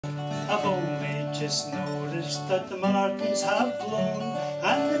I've only just noticed that the martins have flown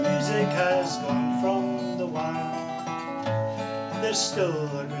and the music has gone from the wire. There's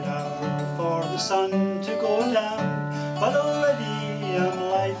still a good hour for the sun to go down, but already I'm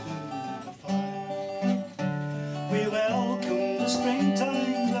lighting the fire. We welcome the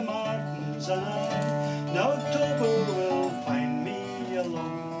springtime, the martins and I. Now October will find me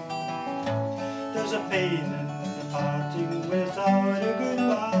alone. There's a pain in the parting without a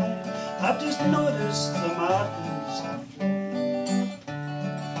goodbye. I've just noticed the martins have flown.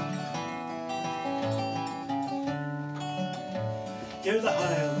 Hear the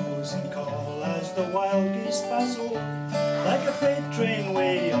high-lows call as the wild geese pass over, like a freight train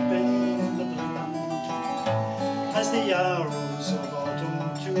way up in the blue. As the arrows of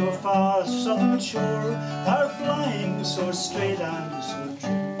autumn to a far southern shore are flying so straight and so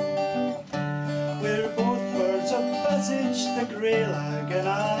true. We're both birds of passage, the grey lag and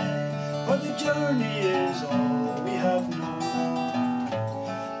I, for the journey is all we have known.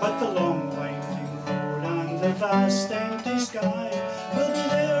 But the long winding road and the vast empty sky will be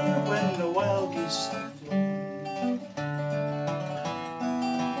there when the wild geese have flown.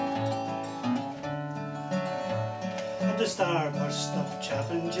 And the starburst of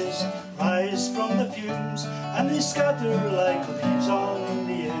chaffinches rise from the fumes, and they scatter like leaves on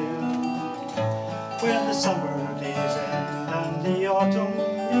the air. When the summer days end and the autumn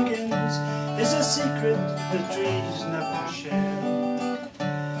begins, is a secret the trees never share.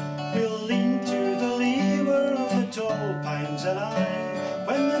 We'll lean to the leeward of the tall pines and I,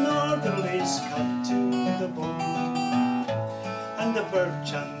 when the northerlies cut to the bone, and the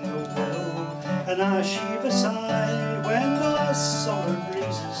birch and the willow and ash heave a sigh when the last summer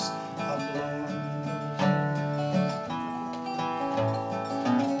breezes have blown.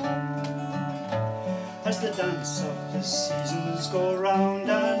 As the dance of the seasons go round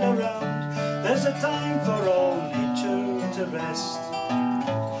and around, there's a time for all nature to rest.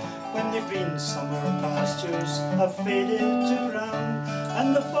 When the green summer pastures have faded to brown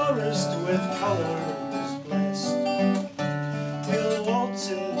and the forest with colour is blessed, we'll waltz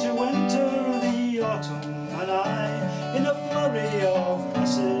into winter, the autumn and I, in a flurry of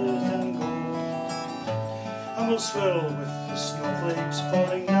russet and gold, and we'll swirl with the snowflakes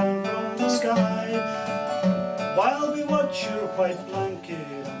falling down from the sky while we watch your white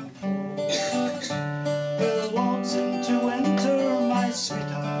blanket unfold. We'll waltz into winter, my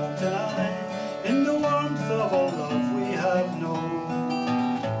sweetheart and I, in the warmth of all love we have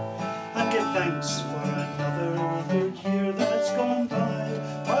known, and give thanks for